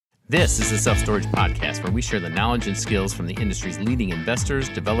This is the Self Storage Podcast, where we share the knowledge and skills from the industry's leading investors,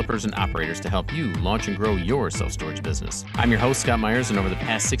 developers, and operators to help you launch and grow your self-storage business. I'm your host, Scott Meyers, and over the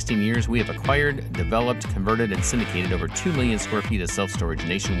past 16 years, we have acquired, developed, converted, and syndicated over 2 million square feet of self-storage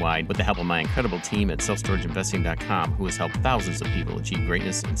nationwide with the help of my incredible team at selfstorageinvesting.com, who has helped thousands of people achieve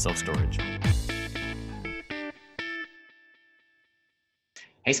greatness in self-storage.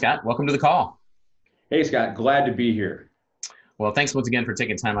 Hey, Scott, welcome to the call. Hey, Scott, glad to be here. Well, thanks once again for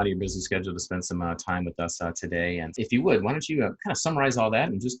taking time out of your busy schedule to spend some time with us today. And if you would, why don't you kind of summarize all that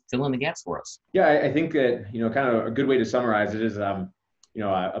and just fill in the gaps for us? Yeah, I think that, kind of a good way to summarize it is, a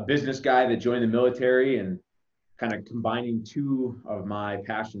business guy that joined the military and kind of combining two of my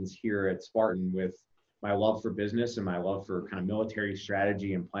passions here at Spartan with my love for business and my love for kind of military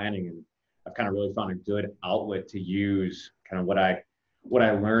strategy and planning. And I've kind of really found a good outlet to use kind of what I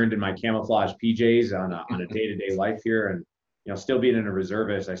learned in my camouflage PJs on a day-to-day life here. And still being in a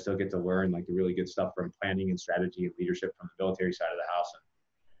reservist, I still get to learn like the really good stuff from planning and strategy and leadership from the military side of the house.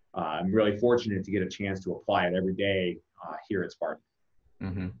 And I'm really fortunate to get a chance to apply it every day here at Spartan.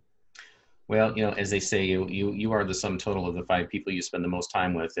 Mm-hmm. Well, as they say, you are the sum total of the 5 people you spend the most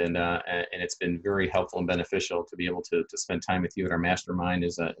time with, and it's been very helpful and beneficial to be able to spend time with you at our mastermind,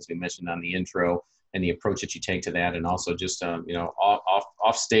 as we mentioned on the intro, and the approach that you take to that, and also just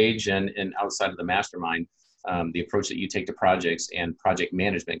off stage and outside of the mastermind. The approach that you take to projects and project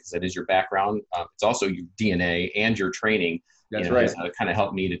management, because that is your background. It's also your DNA and your training. That's right. Has kind of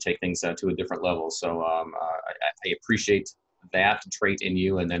helped me to take things to a different level. So I appreciate that trait in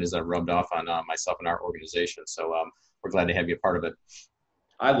you, and that is rubbed off on myself and our organization. So we're glad to have you a part of it.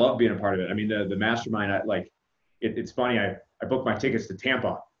 I love being a part of it. I mean, the mastermind, it's funny. I booked my tickets to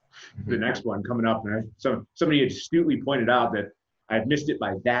Tampa, the next one coming up, and somebody astutely pointed out that I had missed it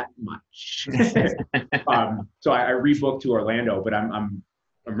by that much. So I rebooked to Orlando, but I'm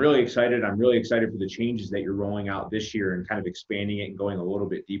really excited. I'm really excited for the changes that you're rolling out this year and kind of expanding it and going a little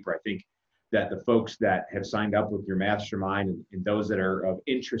bit deeper. I think that the folks that have signed up with your mastermind and those that are of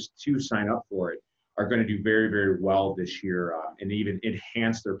interest to sign up for it are going to do very, very well this year and even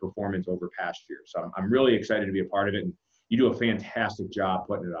enhance their performance over past years. So I'm really excited to be a part of it, and you do a fantastic job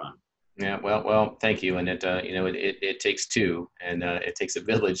putting it on. Yeah, well, thank you. And it takes two, and it takes a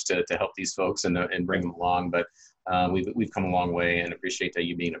village to help these folks and bring them along. But we've come a long way, and appreciate that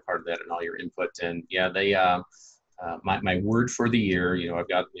you being a part of that and all your input. And yeah, they my word for the year. I've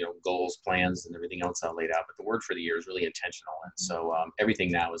got goals, plans, and everything else laid out. But the word for the year is really intentional, and so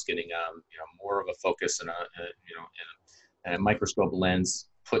everything now is getting more of a focus and a microscope lens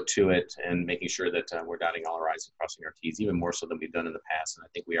put to it, and making sure that we're dotting all our I's and crossing our T's, even more so than we've done in the past. And I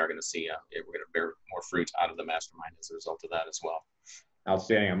think we are going to see, we're going to bear more fruit out of the mastermind as a result of that as well.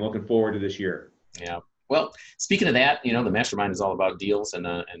 Outstanding. I'm looking forward to this year. Yeah. Well, speaking of that, the mastermind is all about deals and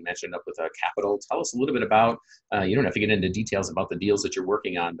matching up with capital. Tell us a little bit about, you don't have to get into details about the deals that you're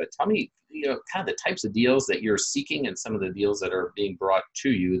working on, but tell me, kind of the types of deals that you're seeking and some of the deals that are being brought to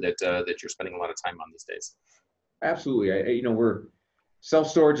you that you're spending a lot of time on these days. Absolutely. We're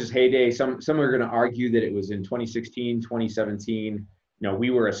self-storage's heyday. Some are going to argue that it was in 2016, 2017. We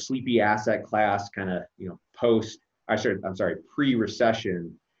were a sleepy asset class, kind of,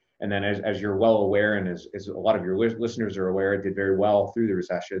 pre-recession. And then as you're well aware, and as a lot of your listeners are aware, it did very well through the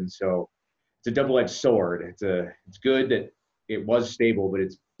recession. So it's a double-edged sword. It's good that it was stable, but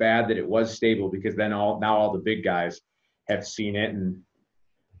it's bad that it was stable, because then all the big guys have seen it. And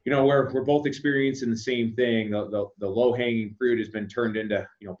we're both experiencing the same thing. The low-hanging fruit has been turned into,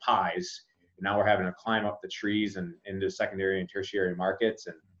 pies. And now we're having to climb up the trees and into secondary and tertiary markets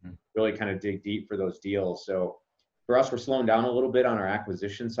and really kind of dig deep for those deals. So for us, we're slowing down a little bit on our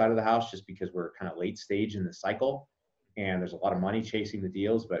acquisition side of the house, just because we're kind of late stage in the cycle and there's a lot of money chasing the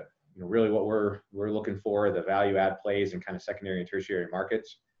deals. But really what we're looking for, the value add plays and kind of secondary and tertiary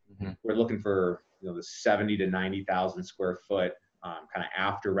markets. We're looking for the 70 to 90,000 square foot kind of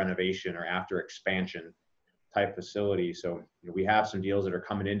after renovation or after expansion type facility. So we have some deals that are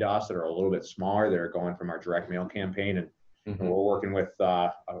coming into us that are a little bit smaller, that are going from our direct mail campaign, and we're working with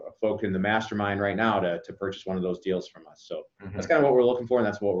a folk in the mastermind right now to purchase one of those deals from us. So that's kind of what we're looking for, and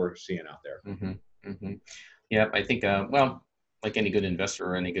that's what we're seeing out there. Yeah, I think like any good investor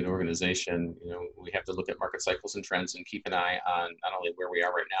or any good organization, we have to look at market cycles and trends and keep an eye on not only where we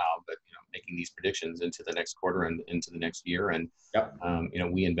are right now, but making these predictions into the next quarter and into the next year. And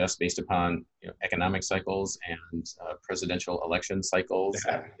we invest based upon economic cycles and presidential election cycles,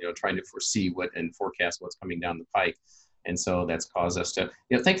 and, trying to foresee and forecast what's coming down the pike. And so that's caused us to,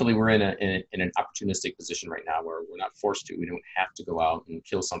 thankfully we're in an opportunistic position right now where we're not forced to. We don't have to go out and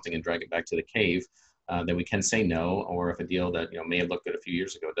kill something and drag it back to the cave. that we can say no, or if a deal that may have looked good a few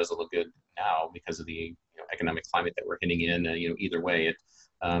years ago doesn't look good now because of the economic climate that we're hitting in. Either way,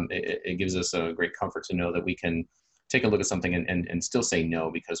 it gives us a great comfort to know that we can take a look at something and still say no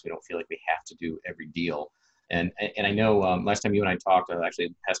because we don't feel like we have to do every deal. And I know last time you and I talked, actually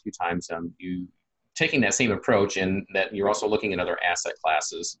the past few times, you taking that same approach, and that you're also looking at other asset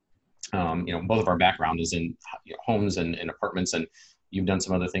classes. Both of our background is in homes and apartments, and you've done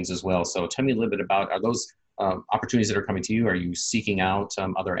some other things as well. So tell me a little bit about, are those opportunities that are coming to you? Are you seeking out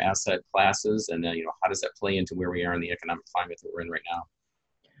other asset classes? And how does that play into where we are in the economic climate that we're in right now?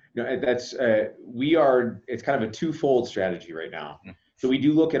 That's it's kind of a twofold strategy right now. So we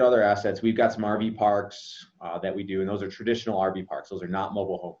do look at other assets. We've got some RV parks that we do, and those are traditional RV parks. Those are not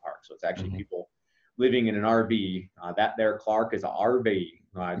mobile home parks. So it's actually people living in an RV. That there, Clark, is an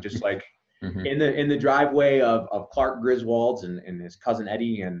RV, just like in the driveway of Clark Griswold's and his cousin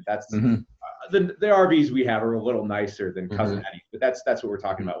Eddie. And that's the RVs we have are a little nicer than cousin Eddie, but that's what we're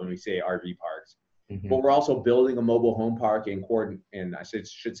talking about when we say RV parks. But we're also building a mobile home park in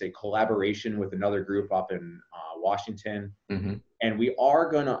should say collaboration with another group up in Washington. And we are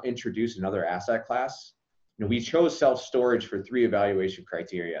going to introduce another asset class. We chose self-storage for 3 evaluation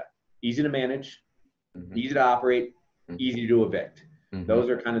criteria: easy to manage, easy to operate, easy to evict. Those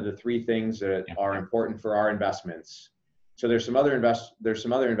are kind of the 3 things that are important for our investments. So there's some other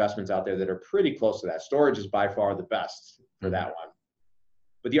investments out there that are pretty close to that. Storage is by far the best for that one.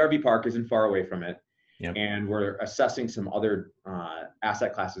 But the RV park isn't far away from it. And we're assessing some other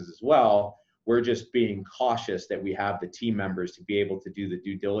asset classes as well. We're just being cautious that we have the team members to be able to do the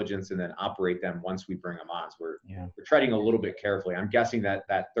due diligence and then operate them once we bring them on. So we're treading a little bit carefully. I'm guessing that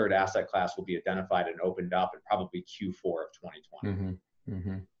third asset class will be identified and opened up in probably Q4 of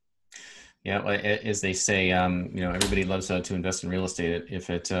 2020. Yeah, as they say, everybody loves to invest in real estate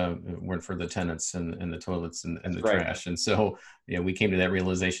if it weren't for the tenants and the toilets and the trash. And so, we came to that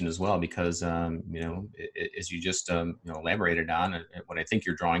realization as well because, as you just elaborated on, and what I think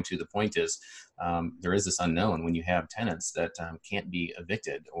you're drawing to the point is there is this unknown when you have tenants that can't be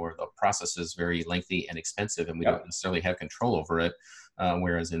evicted, or the process is very lengthy and expensive, and we don't necessarily have control over it.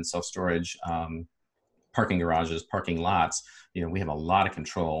 Whereas in self-storage, parking garages, parking lots, we have a lot of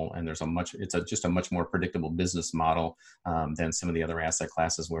control, and it's just a much more predictable business model than some of the other asset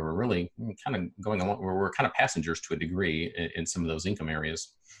classes where we're really kind of going along, where we're kind of passengers to a degree in some of those income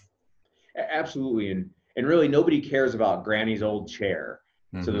areas. Absolutely. And really nobody cares about Granny's old chair.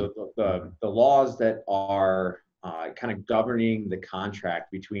 So the laws that are kind of governing the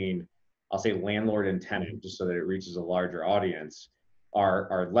contract between, I'll say, landlord and tenant, just so that it reaches a larger audience,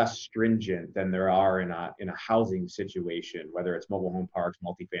 are less stringent than there are in a housing situation, whether it's mobile home parks,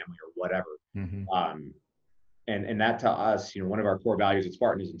 multifamily, or whatever. And that, to us, one of our core values at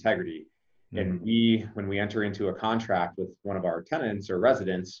Spartan is integrity. And when we enter into a contract with one of our tenants or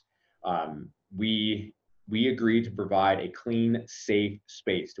residents, we agree to provide a clean, safe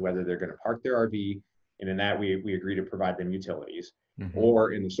space to whether they're going to park their RV, and in that we agree to provide them utilities,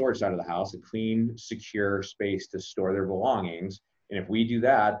 or in the storage side of the house, a clean, secure space to store their belongings. And if we do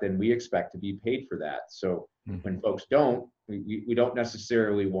that, then we expect to be paid for that. So when folks don't, we don't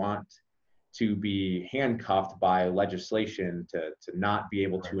necessarily want to be handcuffed by legislation to not be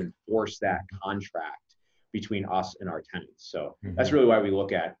able to enforce that contract between us and our tenants. So that's really why we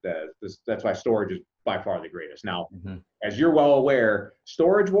look at that's why storage is by far the greatest. Now, as you're well aware,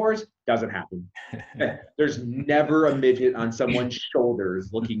 storage wars doesn't happen. There's never a midget on someone's shoulders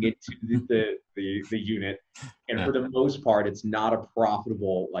looking into the unit. And for the most part, it's not a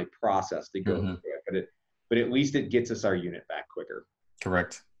profitable process to go through it, but at least it gets us our unit back quicker.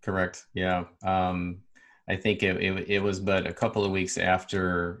 Correct. Yeah. I think it was but a couple of weeks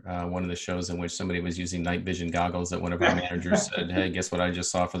after one of the shows in which somebody was using night vision goggles that one of our managers said, "Hey, guess what I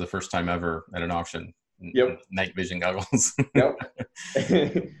just saw for the first time ever at an auction?" Night vision goggles.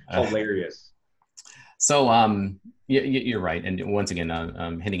 Hilarious. So you're right, and once again,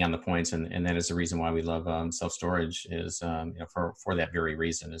 hitting on the points, and that is the reason why we love self-storage is for that very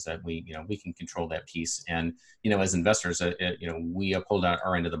reason, is that we can control that piece, and as investors, we uphold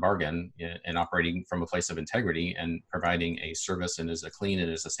our end of the bargain in operating from a place of integrity and providing a service and as a clean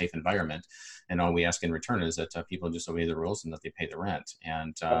and as a safe environment, and all we ask in return is that people just obey the rules and that they pay the rent.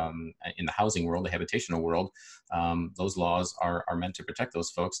 And in the housing world, the habitational world, those laws are meant to protect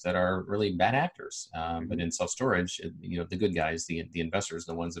those folks that are really bad actors. But in self-storage, the good guys, the investors,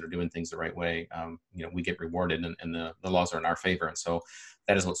 the ones that are doing things the right way, we get rewarded, and the laws are in our favor. And so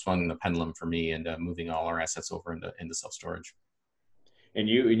that is what swung the pendulum for me, and moving all our assets over into self-storage. And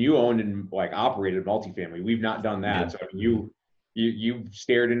you owned and operated multifamily. We've not done that. So you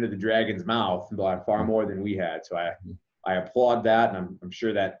stared into the dragon's mouth far more than we had. So I applaud that, and I'm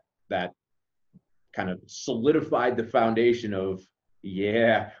sure that kind of solidified the foundation of,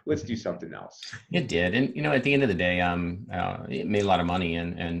 yeah, let's do something else. It did. And, at the end of the day, it made a lot of money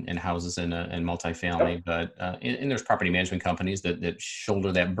in houses and multifamily, Yep. but, and there's property management companies that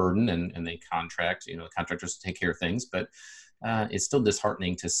shoulder that burden and they contract, the contractors to take care of things, but, it's still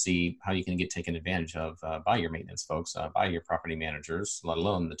disheartening to see how you can get taken advantage of by your maintenance folks, by your property managers, let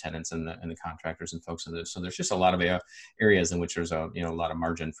alone the tenants and the contractors and folks in this. So there's just a lot of areas in which there's a lot of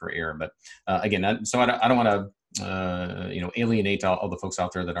margin for error. But again, so I don't want to alienate all the folks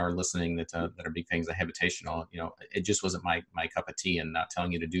out there that are listening that are big things, the habitational. It just wasn't my cup of tea, and not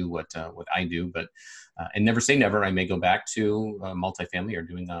telling you to do what I do, but and never say never. I may go back to multifamily or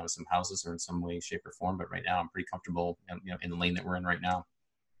doing some houses or in some way, shape, or form. But right now, I'm pretty comfortable, in the lane that we're in right now.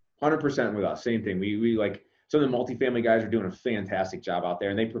 100% with us. Same thing. We like some of the multifamily guys are doing a fantastic job out there,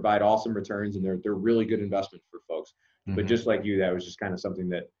 and they provide awesome returns, and they're really good investment for folks. Mm-hmm. But just like you, that was just kind of something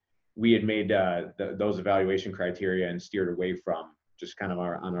that we had made those evaluation criteria and steered away from, just kind of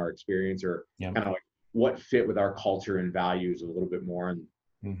on our experience, or kind of like what fit with our culture and values a little bit more.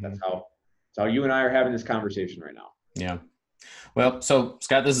 And that's how you and I are having this conversation right now. Yeah. Well, so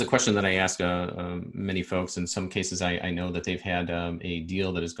Scott, this is a question that I ask many folks. In some cases, I know that they've had a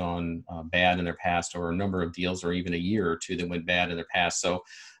deal that has gone bad in their past, or a number of deals, or even a year or two that went bad in their past. So,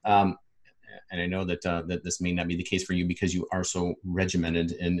 and I know that that this may not be the case for you because you are so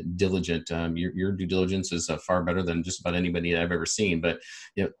regimented and diligent. Your due diligence is far better than just about anybody that I've ever seen. But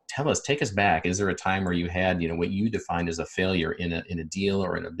take us back. Is there a time where you had what you defined as a failure in a deal,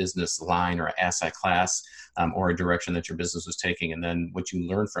 or in a business line, or an asset class, or a direction that your business was taking, and then what you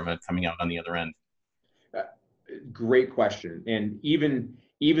learned from it coming out on the other end? Great question. And even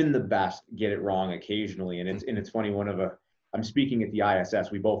the best get it wrong occasionally. And it's funny. I'm speaking at the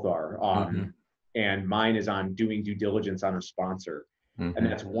ISS. We both are. And mine is on doing due diligence on a sponsor. And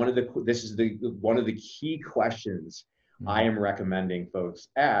that's one of the key questions I am recommending folks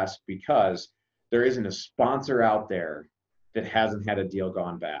ask, because there isn't a sponsor out there that hasn't had a deal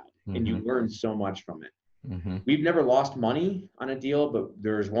gone bad. And you learn so much from it. We've never lost money on a deal, but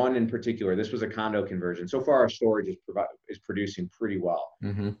there's one in particular. This was a condo conversion. So far, our storage is producing pretty well.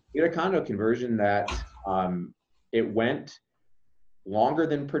 We had a condo conversion that it went longer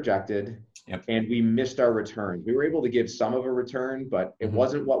than projected, and we missed our returns. We were able to give some of a return, but it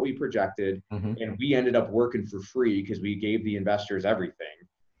wasn't what we projected, and we ended up working for free because we gave the investors everything,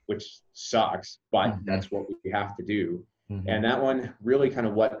 which sucks, but that's what we have to do. And that one really kind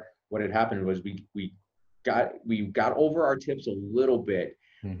of what had happened was we got over our tips a little bit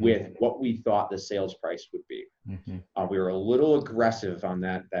with what we thought the sales price would be. We were a little aggressive on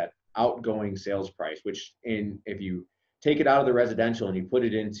that outgoing sales price, which if you take it out of the residential and you put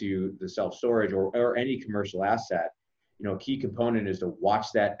it into the self-storage or any commercial asset, a key component is to watch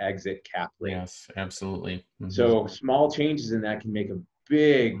that exit cap rate. Yes, absolutely. So small changes in that can make a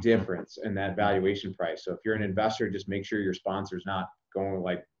big difference in that valuation price. So if you're an investor, just make sure your sponsor's not going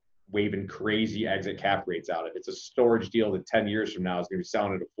like waving crazy exit cap rates out. If it's a storage deal that 10 years from now is going to be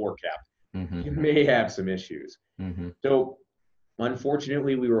selling at a 4 cap, you may have some issues. So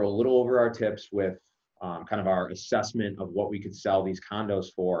unfortunately, we were a little over our tips with kind of our assessment of what we could sell these condos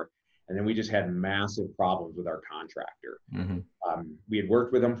for. And then we just had massive problems with our contractor. We had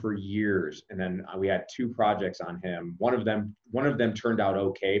worked with him for years, and then we had 2 projects on him. One of them turned out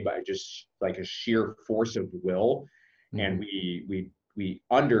okay, but just like a sheer force of will. And we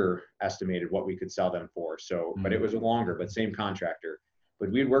underestimated what we could sell them for. So, but it was a longer, but same contractor.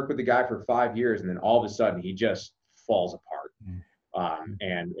 But we had worked with the guy for 5 years, and then all of a sudden he just falls apart.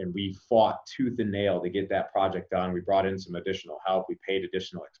 And we fought tooth and nail to get that project done. We brought in some additional help. We paid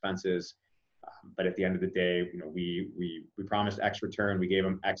additional expenses. But at the end of the day, we promised X return. We gave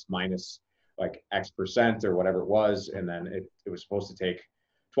them X minus like X% or whatever it was. And then it was supposed to take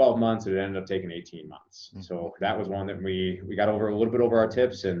 12 months. It ended up taking 18 months. So that was one that we got over a little bit over our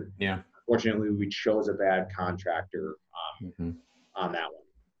tips. And unfortunately, we chose a bad contractor on that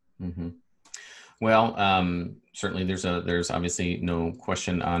one. Well, certainly there's obviously no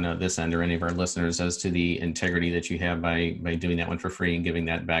question on this end or any of our listeners as to the integrity that you have by doing that one for free and giving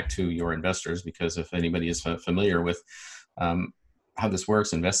that back to your investors. Because if anybody is familiar with how this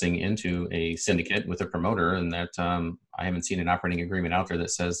works, investing into a syndicate with a promoter, and that I haven't seen an operating agreement out there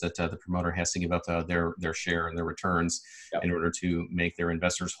that says that the promoter has to give up their share and their returns Yep. in order to make their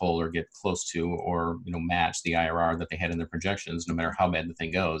investors whole or get close to, or match the IRR that they had in their projections, no matter how bad the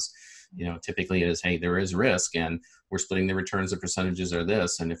thing goes. Typically it is, hey, there is risk, and we're splitting the returns. The percentages are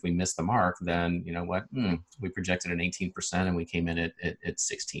this, and if we miss the mark, then we projected an 18% and we came in at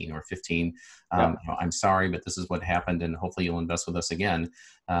 16 or 15. Yep. I'm sorry, but this is what happened, and hopefully you'll invest with us again.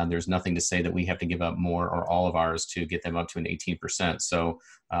 There's nothing to say that we have to give up more or all of ours to get them up to an 18%. So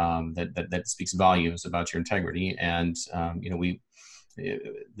that speaks volumes about your integrity. And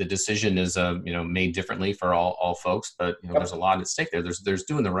the decision is made differently for all folks, but Yep. there's a lot at stake there. There's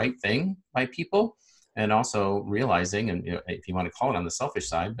doing the right thing by people, and also realizing, and if you want to call it on the selfish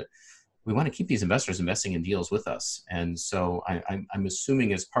side, but we want to keep these investors investing in deals with us. And so I'm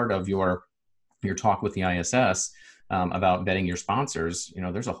assuming, as part of your talk with the ISS about vetting your sponsors,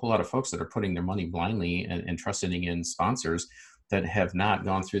 there's a whole lot of folks that are putting their money blindly and trusting in sponsors that have not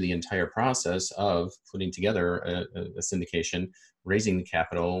gone through the entire process of putting together a syndication, raising the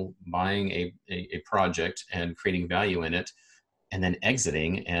capital, buying a project and creating value in it, and then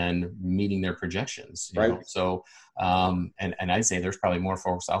exiting and meeting their projections. Right. So, and I'd say there's probably more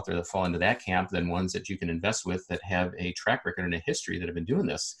folks out there that fall into that camp than ones that you can invest with that have a track record and a history that have been doing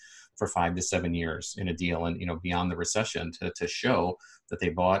this for 5 to 7 years in a deal, and beyond the recession, to show that they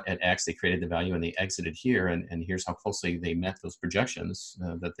bought at X, they created the value, and they exited here, and here's how closely they met those projections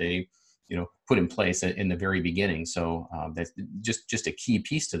that they put in place in the very beginning. So that's just a key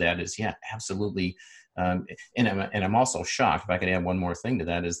piece to that is, yeah, absolutely. And I'm also shocked, if I could add one more thing to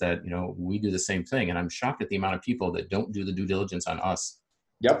that, is that we do the same thing, and I'm shocked at the amount of people that don't do the due diligence on us.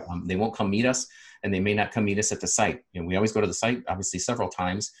 Yep. They won't come meet us, and they may not come meet us at the site. We always go to the site, obviously, several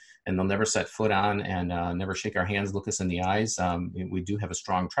times, and they'll never set foot on and never shake our hands, look us in the eyes. We do have a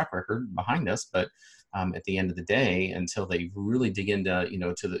strong track record behind us, but at the end of the day, until they really dig into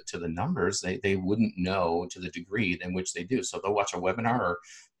to the numbers, they wouldn't know to the degree in which they do. So they'll watch a webinar or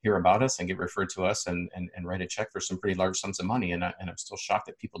hear about us and get referred to us and write a check for some pretty large sums of money. And I'm still shocked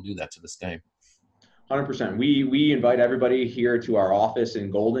that people do that to this day. 100%. We invite everybody here to our office in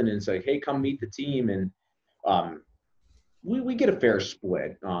Golden and say, hey, come meet the team. And we get a fair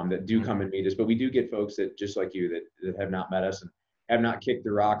split that do come and meet us, but we do get folks that, just like you, that have not met us and have not kicked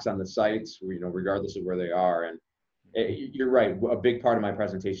the rocks on the sites, regardless of where they are. And you're right. A big part of my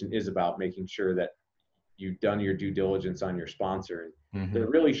presentation is about making sure that you've done your due diligence on your sponsor. And there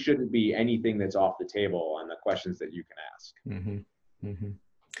really shouldn't be anything that's off the table on the questions that you can ask.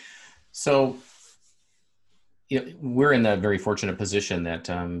 So, we're in the very fortunate position that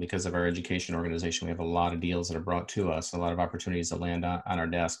because of our education organization, we have a lot of deals that are brought to us, a lot of opportunities that land on our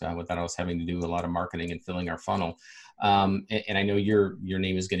desk without us having to do a lot of marketing and filling our funnel. And I know your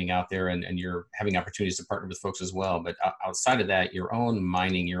name is getting out there, and you're having opportunities to partner with folks as well. But outside of that, your own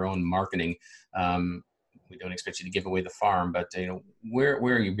mining, your own marketing, we don't expect you to give away the farm, but where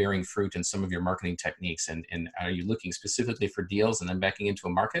are you bearing fruit in some of your marketing techniques? And are you looking specifically for deals and then backing into a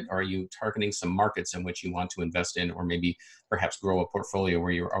market, or are you targeting some markets in which you want to invest in, or maybe perhaps grow a portfolio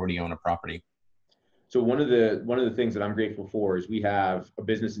where you already own a property? So one of the things that I'm grateful for is we have a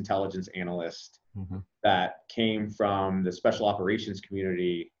business intelligence analyst that came from the special operations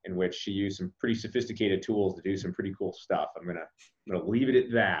community, in which she used some pretty sophisticated tools to do some pretty cool stuff. I'm gonna leave it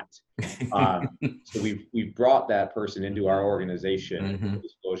at that. So we've brought that person into our organization.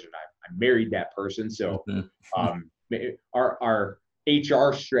 Disclosure, I married that person, so our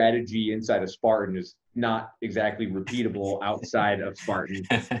HR strategy inside of Spartan is not exactly repeatable outside of Spartan.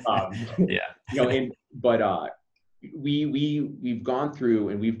 We've gone through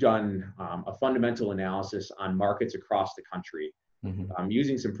and we've done a fundamental analysis on markets across the country,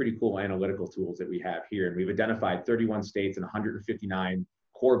 using some pretty cool analytical tools that we have here. And we've identified 31 states and 159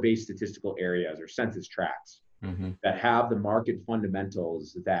 core-based statistical areas, or census tracts, that have the market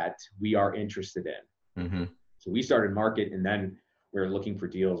fundamentals that we are interested in. So we started market, and then we're looking for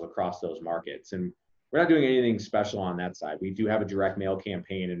deals across those markets. And we're not doing anything special on that side. We do have a direct mail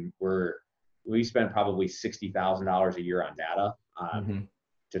campaign, and we spend probably $60,000 a year on data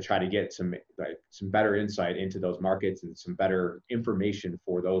to try to get some better insight into those markets and some better information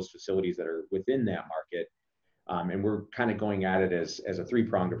for those facilities that are within that market. And we're kind of going at it as a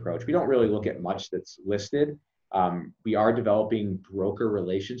three-pronged approach. We don't really look at much that's listed. We are developing broker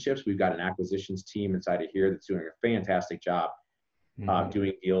relationships. We've got an acquisitions team inside of here that's doing a fantastic job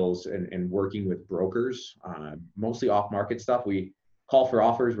doing deals and working with brokers, mostly off-market stuff. We call for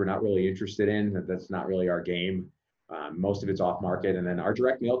offers we're not really interested in. That's not really our game. Most of it's off-market. And then our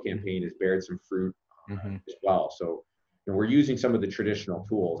direct mail campaign has bared some fruit as well. So we're using some of the traditional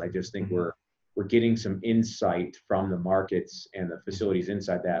tools. I just think we're we're getting some insight from the markets and the facilities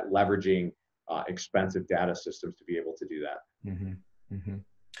inside that, leveraging expensive data systems to be able to do that. Mm-hmm. Mm-hmm.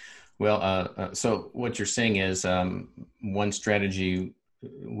 Well, so what you're saying is one strategy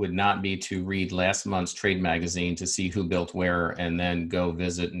would not be to read last month's trade magazine to see who built where and then go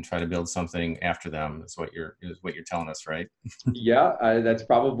visit and try to build something after them. That's what you're telling us, right? Yeah, that's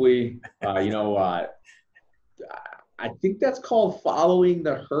probably, I think that's called following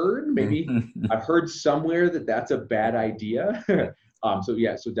the herd. Maybe I've heard somewhere that that's a bad idea. So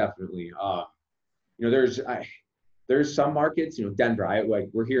yeah, so definitely, there's some markets, Denver,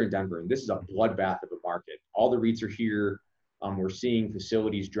 we're here in Denver, and this is a bloodbath of a market. All the REITs are here. We're seeing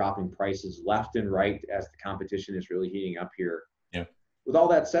facilities dropping prices left and right as the competition is really heating up here. Yeah. With all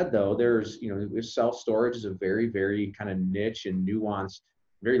that said, though, there's self-storage is a very, very kind of niche and nuanced,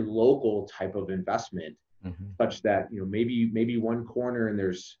 very local type of investment, such that, maybe one corner, and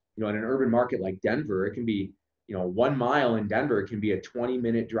there's, in an urban market like Denver, it can be, 1 mile in Denver, it can be a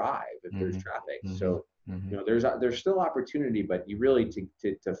 20-minute drive if there's traffic. So, there's still opportunity, but you really,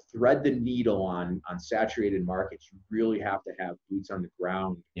 to thread the needle on saturated markets, you really have to have boots on the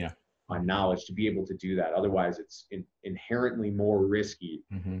ground. Yeah. On knowledge to be able to do that. Otherwise, it's inherently more risky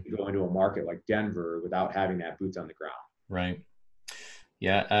to go into a market like Denver without having that boots on the ground. Right.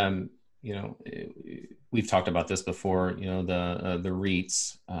 Yeah. We've talked about this before. The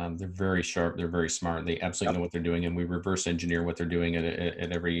REITs, they're very sharp. They're very smart. They absolutely know what they're doing, and we reverse engineer what they're doing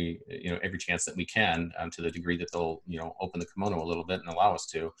at every chance that we can, to the degree that they'll open the kimono a little bit and allow us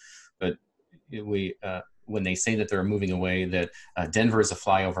to. But when they say that they're moving away, that Denver is a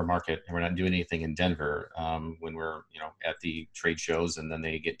flyover market and we're not doing anything in Denver, when we're at the trade shows, and then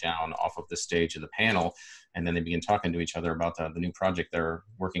they get down off of the stage of the panel, and then they begin talking to each other about the new project they're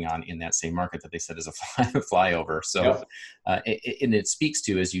working on in that same market that they said is a flyover. So, and it speaks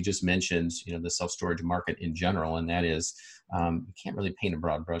to, as you just mentioned, the self-storage market in general, and that is, you can't really paint a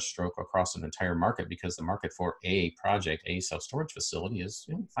broad brush stroke across an entire market, because the market for a project, a self-storage facility, is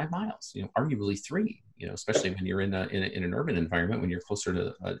 5 miles, arguably 3, especially when you're in an urban environment, when you're closer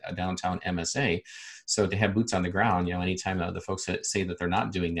to a downtown MSA. So to have boots on the ground, anytime the folks that say that they're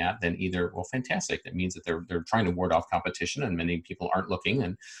not doing that, then either, well, fantastic, that means that they're trying to ward off competition, and many people aren't looking,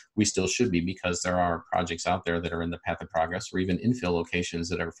 and we still should be, because there are projects out there that are in the path of progress, or even infill locations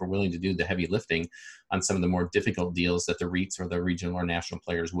that are willing to do the heavy lifting on some of the more difficult deals that the REITs or the regional or national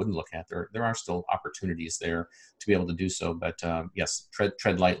players wouldn't look at. There are still opportunities there to be able to do so, but yes,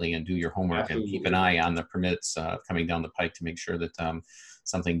 tread lightly and do your homework. Absolutely. And keep an eye on the permits coming down the pike to make sure that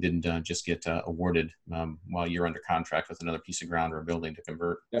something didn't just get awarded while you're under contract with another piece of ground or a building to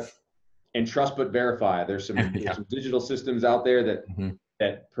convert. Yep. And trust but verify. There's some digital systems out there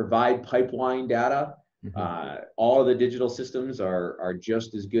that provide pipeline data. All of the digital systems are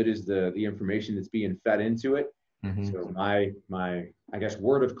just as good as the information that's being fed into it. So my I guess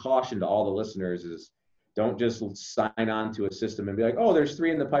word of caution to all the listeners is, don't just sign on to a system and be like, oh, there's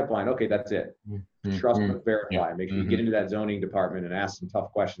 3 in the pipeline. Okay, that's it. Trust but verify. Make sure you get into that zoning department and ask some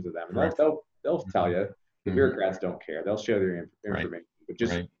tough questions of them. And they'll tell you. The bureaucrats don't care. They'll show their information. But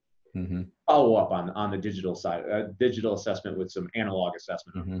just follow up on the digital side, digital assessment with some analog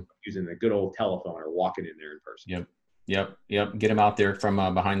assessment, using the good old telephone or walking in there in person. Yep. Get them out there from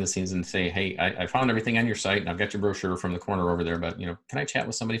behind the scenes and say, hey, I found everything on your site, and I've got your brochure from the corner over there, but can I chat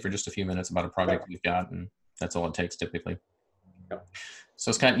with somebody for just a few minutes about a project we've got? And that's all it takes typically.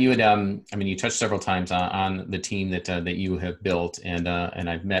 So Scott, you had, you touched several times on the team that you have built, and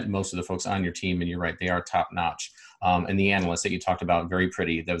I've met most of the folks on your team, and you're right, they are top notch. And the analyst that you talked about, very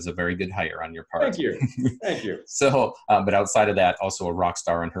pretty. That was a very good hire on your part. Thank you. So, but outside of that, also a rock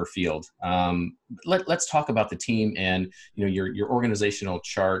star in her field. Let's talk about the team and your organizational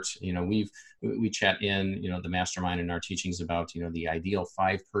chart. We chat in the mastermind in our teachings about the ideal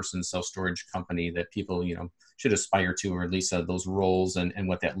 5-person self-storage company that people should aspire to, or at least those roles and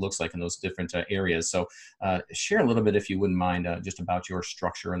what that looks like in those different areas. So share a little bit, if you wouldn't mind, just about your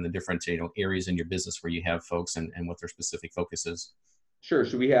structure and the different areas in your business where you have folks and what their specific focus is. Sure.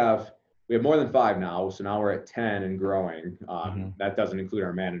 So we have more than 5 now. So now we're at 10 and growing. That doesn't include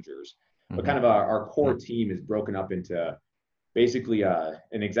our managers. But kind of our core team is broken up into basically an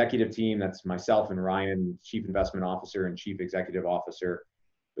executive team. That's myself and Ryan, Chief Investment Officer and Chief Executive Officer.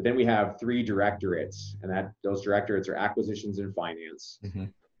 But then we have 3 directorates, and those directorates are acquisitions and finance.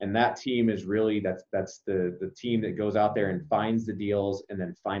 And that team is really, that's the team that goes out there and finds the deals and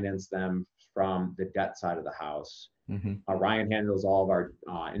then finance them from the debt side of the house. Ryan handles all of our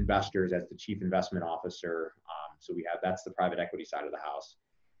investors as the Chief Investment Officer. So that's the private equity side of the house.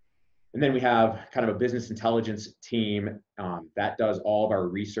 And then we have kind of a business intelligence team that does all of our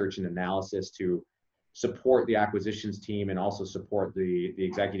research and analysis to support the acquisitions team and also support the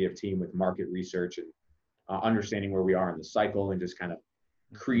executive team with market research and understanding where we are in the cycle and just kind of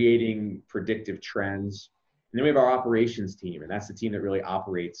creating predictive trends. And then we have our operations team, and that's the team that really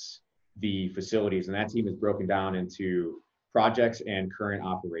operates the facilities. And that team is broken down into projects and current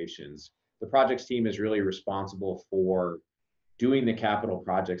operations. The projects team is really responsible for doing the capital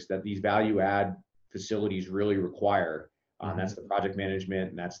projects that these value add facilities really require. That's the project management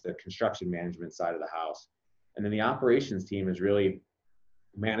and that's the construction management side of the house. And then the operations team is really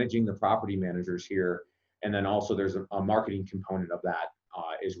managing the property managers here. And then also there's a marketing component of that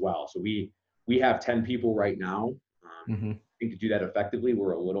as well. So we have 10 people right now. I think to do that effectively,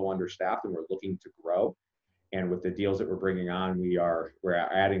 we're a little understaffed and we're looking to grow. And with the deals that we're bringing on, we're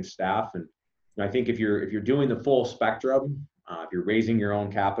adding staff. And I think if you're doing the full spectrum, if you're raising your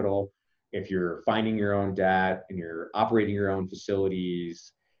own capital, if you're finding your own debt and you're operating your own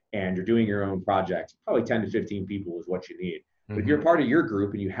facilities and you're doing your own projects, probably 10 to 15 people is what you need. But if you're part of your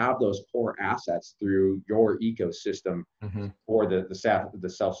group and you have those core assets through your ecosystem or the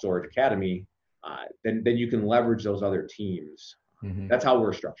Self-Storage Academy, then you can leverage those other teams. That's how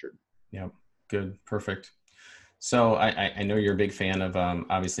we're structured. Yeah, good, perfect. So I know you're a big fan of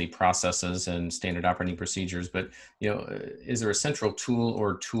obviously processes and standard operating procedures, but is there a central tool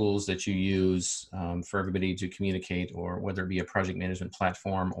or tools that you use for everybody to communicate, or whether it be a project management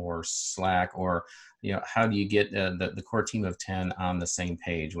platform or Slack, or how do you get the core team of 10 on the same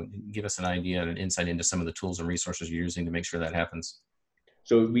page? Give us an idea and an insight into some of the tools and resources you're using to make sure that happens.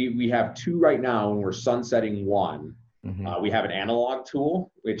 So we have two right now, and we're sunsetting one. We have an analog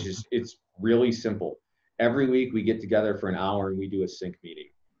tool, which it's really simple. Every week we get together for an hour and we do a sync meeting.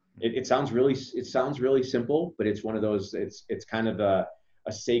 It sounds really simple, but it's one of those, it's kind of a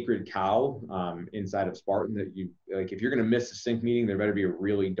sacred cow inside of Spartan that if you're going to miss a sync meeting, there better be a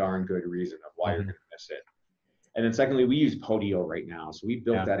really darn good reason of why you're going to miss it. And then secondly, we use Podio right now. So we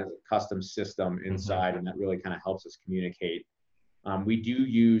built that as a custom system inside, and that really kind of helps us communicate. We do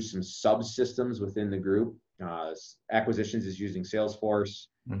use some subsystems within the group. Acquisitions is using Salesforce.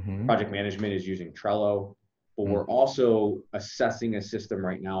 Project management is using Trello. But we're also assessing a system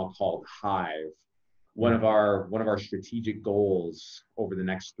right now called Hive. One of our strategic goals over the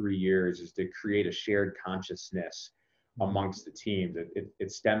next 3 years is to create a shared consciousness amongst the teams.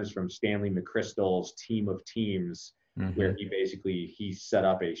 It stems from Stanley McChrystal's Team of Teams, where he set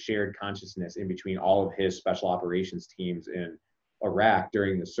up a shared consciousness in between all of his special operations teams in Iraq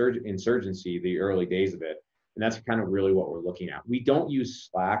during the insurgency, the early days of it. And that's kind of really what we're looking at. We don't use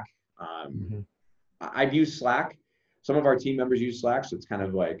Slack. I've used Slack. Some of our team members use Slack. So it's kind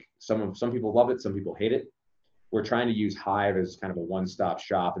of like some people love it, some people hate it. We're trying to use Hive as kind of a one-stop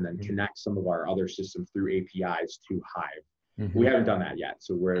shop and then connect some of our other systems through APIs to Hive. We haven't done that yet.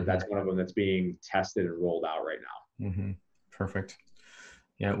 So that's one of them that's being tested and rolled out right now. Perfect.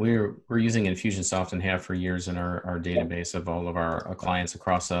 Yeah, we're using Infusionsoft and have for years in our database of all of our clients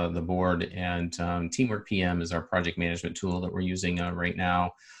across the board. And Teamwork PM is our project management tool that we're using right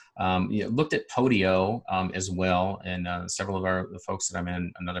now. Looked at Podio as well, and several of the folks that I'm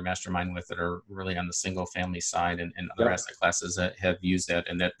in another mastermind with that are really on the single family side and other asset classes that have used that,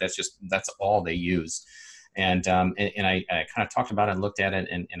 and that's all they use. And I kind of talked about it and looked at it,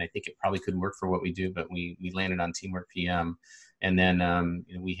 and I think it probably could work for what we do, but we landed on Teamwork PM. And then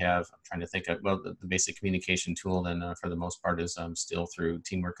we have, I'm trying to think of, the basic communication tool then for the most part is still through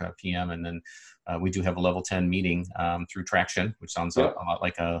Teamwork PM. And then we do have a level 10 meeting through Traction, which sounds a lot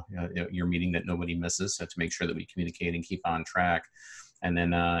like your meeting that nobody misses, so to make sure that we communicate and keep on track. And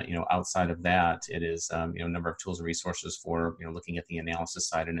then, outside of that, it is, a number of tools and resources for, looking at the analysis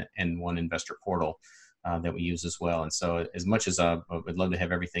side and one investor portal that we use as well. And so as much as I'd love to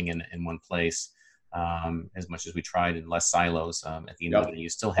have everything in one place, as much as we tried in less silos, at the end of the day, you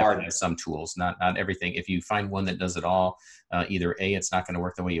still have to have some tools, not everything. If you find one that does it all, either A, it's not going to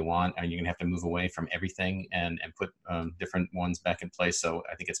work the way you want, or you're going to have to move away from everything and put different ones back in place. So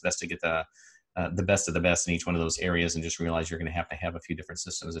I think it's best to get the best of the best in each one of those areas and just realize you're going to have a few different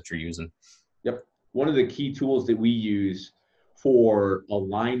systems that you're using. Yep. One of the key tools that we use for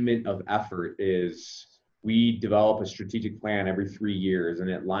alignment of effort is we develop a strategic plan every 3 years, and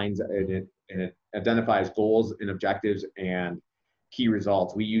it identifies goals and objectives and key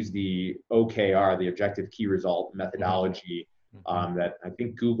results. We use the OKR, the objective key result methodology that I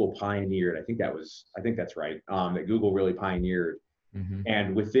think Google pioneered. I think that's right. That Google really pioneered.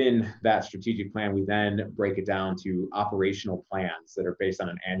 And within that strategic plan, we then break it down to operational plans that are based on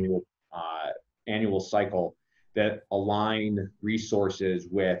an annual cycle that align resources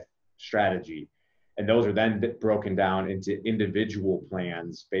with strategy. And those are then broken down into individual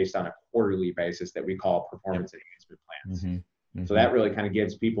plans based on a quarterly basis that we call performance enhancement plans. So that really kind of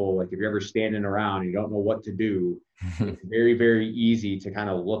gives people, like if you're ever standing around and you don't know what to do, it's very, very easy to kind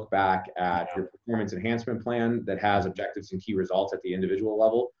of look back at your performance enhancement plan that has objectives and key results at the individual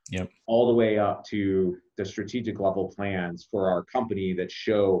level, all the way up to the strategic level plans for our company that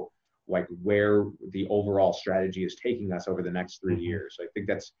show like where the overall strategy is taking us over the next 3 years. So I think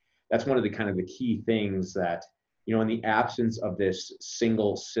that's one of the kind of the key things that, you know, in the absence of this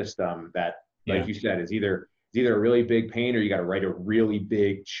single system that, like you said, is either a really big pain or you got to write a really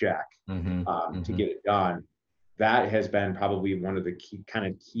big check to get it done. That has been probably one of the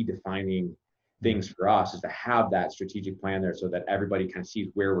key defining things for us, is to have that strategic plan there so that everybody kind of sees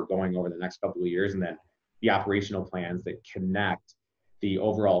where we're going over the next couple of years, and then the operational plans that connect the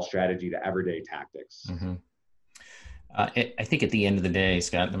overall strategy to everyday tactics. I think at the end of the day,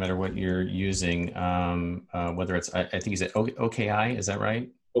 Scott, no matter what you're using, whether it's, I think you said OKI, is that right?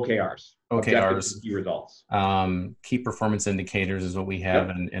 OKRs. Key results. Key performance indicators is what we have,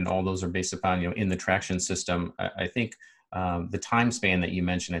 and all those are based upon, you know, in the traction system. I think the time span that you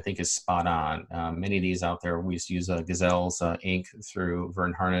mentioned, I think, is spot on. Many of these out there, we used to use Gazelle's Inc. through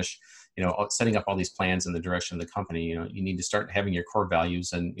Vern Harnish, you know, setting up all these plans in the direction of the company. You know, you need to start having your core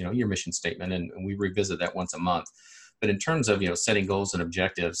values and, you know, your mission statement, and we revisit that once a month. But in terms of, you know, setting goals and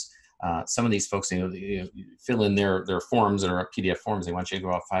objectives, some of these folks, you know, fill in their forms that are PDF forms. They want you to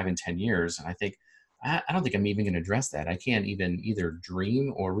go out 5 and 10 years. And I think, I don't think I'm even going to address that. I can't even either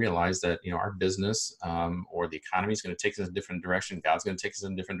dream or realize that, you know, our business or the economy is going to take us in a different direction. God's going to take us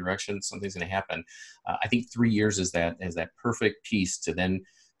in a different direction. Something's going to happen. I think 3 years is that perfect piece to then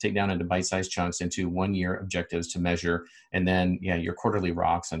take down into bite-sized chunks into 1 year objectives to measure, and then your quarterly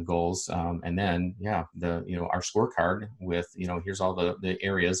rocks and goals, and then our scorecard with, you know, here's all the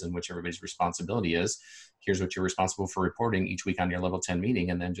areas in which everybody's responsibility is. Here's what you're responsible for reporting each week on your level 10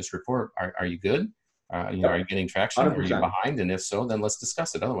 meeting, and then just report. Are you good? Are you getting traction? 100%. Are you behind? And if so, then let's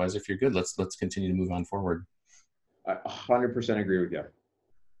discuss it. Otherwise, if you're good, let's continue to move on forward. I 100% agree with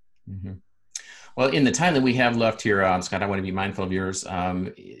you. Well, in the time that we have left here, Scott, I want to be mindful of yours.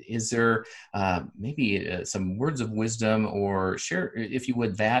 Is there maybe some words of wisdom, or share, if you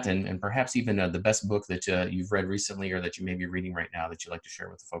would, that, and perhaps even the best book that you've read recently or that you may be reading right now that you'd like to share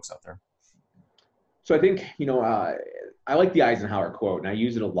with the folks out there? So I think, you know, I like the Eisenhower quote, and I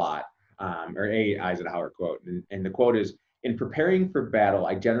use it a lot, or a Eisenhower quote. And the quote is, "In preparing for battle,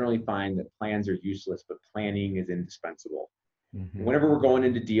 I generally find that plans are useless, but planning is indispensable." Whenever we're going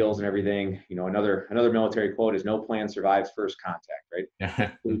into deals and everything, you know, another military quote is, "No plan survives first contact,"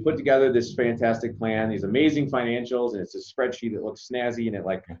 right? We put together this fantastic plan, these amazing financials, and it's a spreadsheet that looks snazzy and it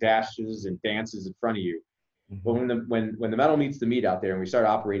like dashes and dances in front of you. But when the metal meets the meat out there and we start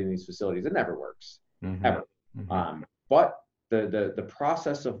operating these facilities, it never works, ever. But the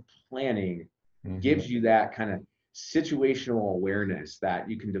process of planning gives you that kind of situational awareness that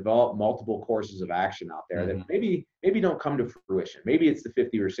you can develop multiple courses of action out there that maybe don't come to fruition. Maybe it's the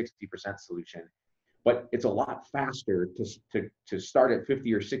 50 or 60% solution, but it's a lot faster to start at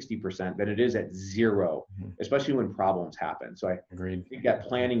 50 or 60% than it is at 0, especially when problems happen. So I think that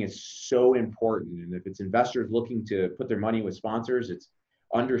planning is so important. And if it's investors looking to put their money with sponsors, it's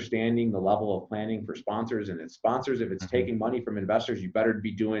understanding the level of planning for sponsors. And it's sponsors, if it's taking money from investors, you better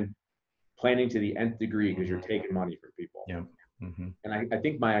be doing planning to the nth degree, because you're taking money from people. And I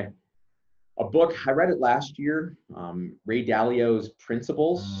think a book, I read it last year, Ray Dalio's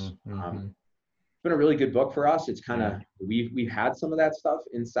Principles. It's been a really good book for us. It's kind of, we've had some of that stuff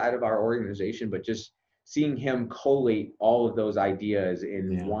inside of our organization, but just seeing him collate all of those ideas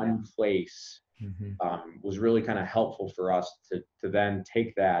in one place was really kind of helpful for us to then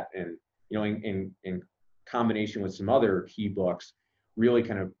take that and, you know, in combination with some other key books, really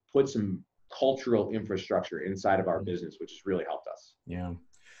kind of put some cultural infrastructure inside of our business, which has really helped us.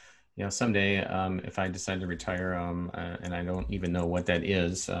 Someday, if I decide to retire, and I don't even know what that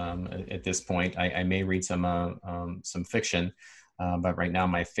is at this point, I may read some fiction, but right now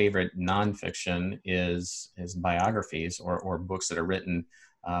my favorite nonfiction is biographies or books that are written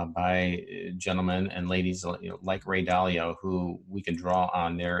by gentlemen and ladies, you know, like Ray Dalio, who we can draw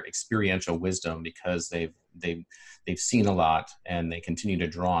on their experiential wisdom, because they've seen a lot, and they continue to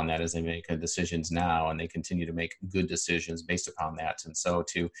draw on that as they make decisions now, and they continue to make good decisions based upon that. And so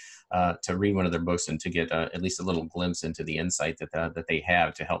to read one of their books and to get at least a little glimpse into the insight that they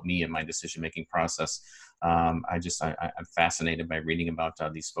have to help me in my decision-making process, I'm fascinated by reading about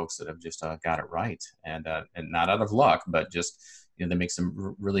these folks that have just got it right, and not out of luck, but just, you know, they make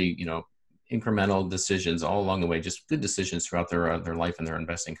some really, you know, incremental decisions all along the way, just good decisions throughout their life and their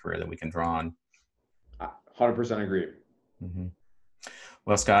investing career that we can draw on. 100% agree. Mm-hmm.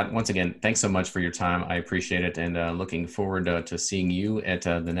 Well, Scott, once again, thanks so much for your time. I appreciate it, and looking forward to seeing you at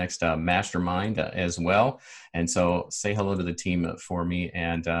the next mastermind as well. And so say hello to the team for me,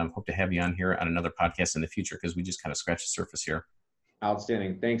 and hope to have you on here on another podcast in the future, because we just kind of scratched the surface here.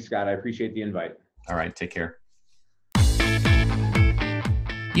 Outstanding. Thanks, Scott. I appreciate the invite. All right. Take care.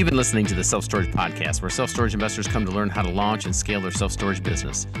 You've been listening to the Self-Storage Podcast, where self-storage investors come to learn how to launch and scale their self-storage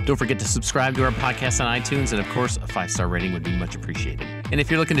business. Don't forget to subscribe to our podcast on iTunes, and of course, a 5-star rating would be much appreciated. And if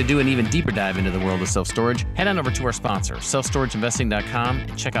you're looking to do an even deeper dive into the world of self-storage, head on over to our sponsor, selfstorageinvesting.com,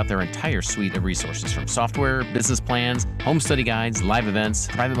 and check out their entire suite of resources, from software, business plans, home study guides, live events,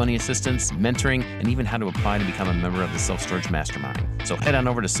 private money assistance, mentoring, and even how to apply to become a member of the Self-Storage Mastermind. So head on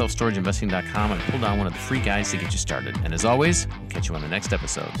over to selfstorageinvesting.com and pull down one of the free guides to get you started. And as always, we'll catch you on the next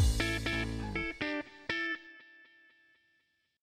episode.